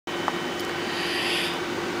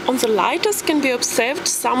On the lighters can be observed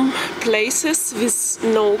some places with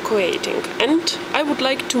no coating, and I would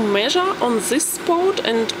like to measure on this spot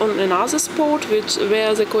and on another spot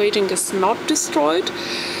where the coating is not destroyed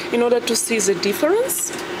in order to see the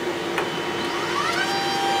difference.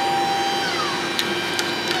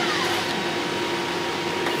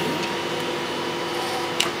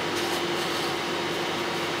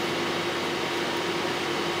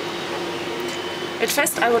 At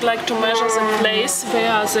first I would like to measure the place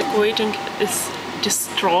where the coating is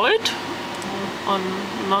destroyed or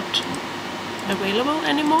not available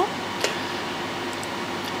anymore.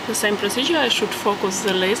 The same procedure, I should focus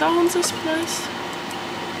the laser on this place.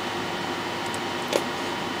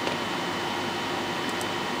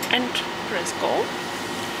 And press go.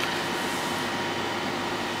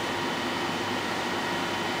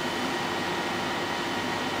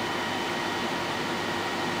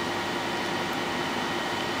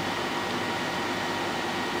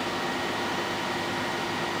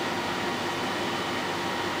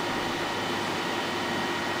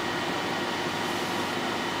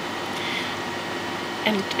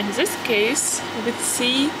 And in this case we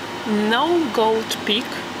see no gold peak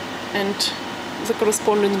and the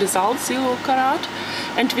corresponding result 0 carat,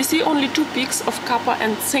 and we see only 2 peaks of copper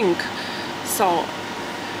and zinc. So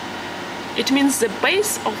it means the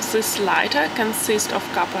base of this lighter consists of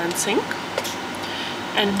copper and zinc.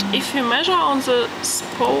 And if we measure on the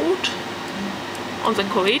spot, on the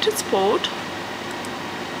coated spot,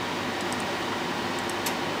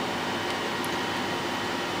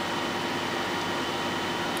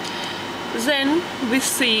 then we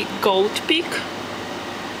see gold peak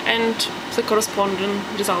and the corresponding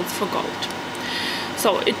results for gold.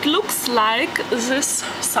 So it looks like this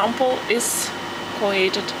sample is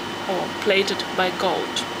coated or plated by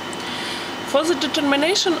gold. For the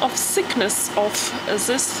determination of thickness of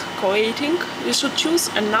this coating, we should choose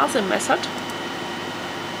another method.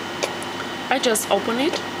 I just open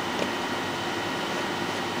it.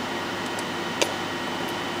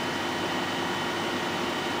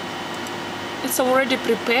 It's already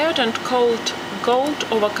prepared and called gold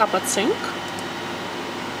over copper zinc.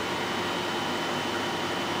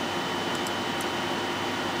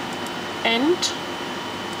 And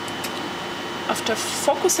after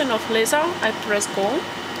focusing of laser, I press go.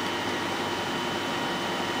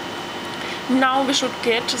 Now we should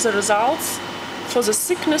get the results for the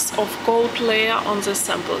thickness of gold layer on the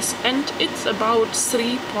samples, and it's about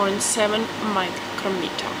 3.7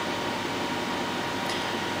 micrometer.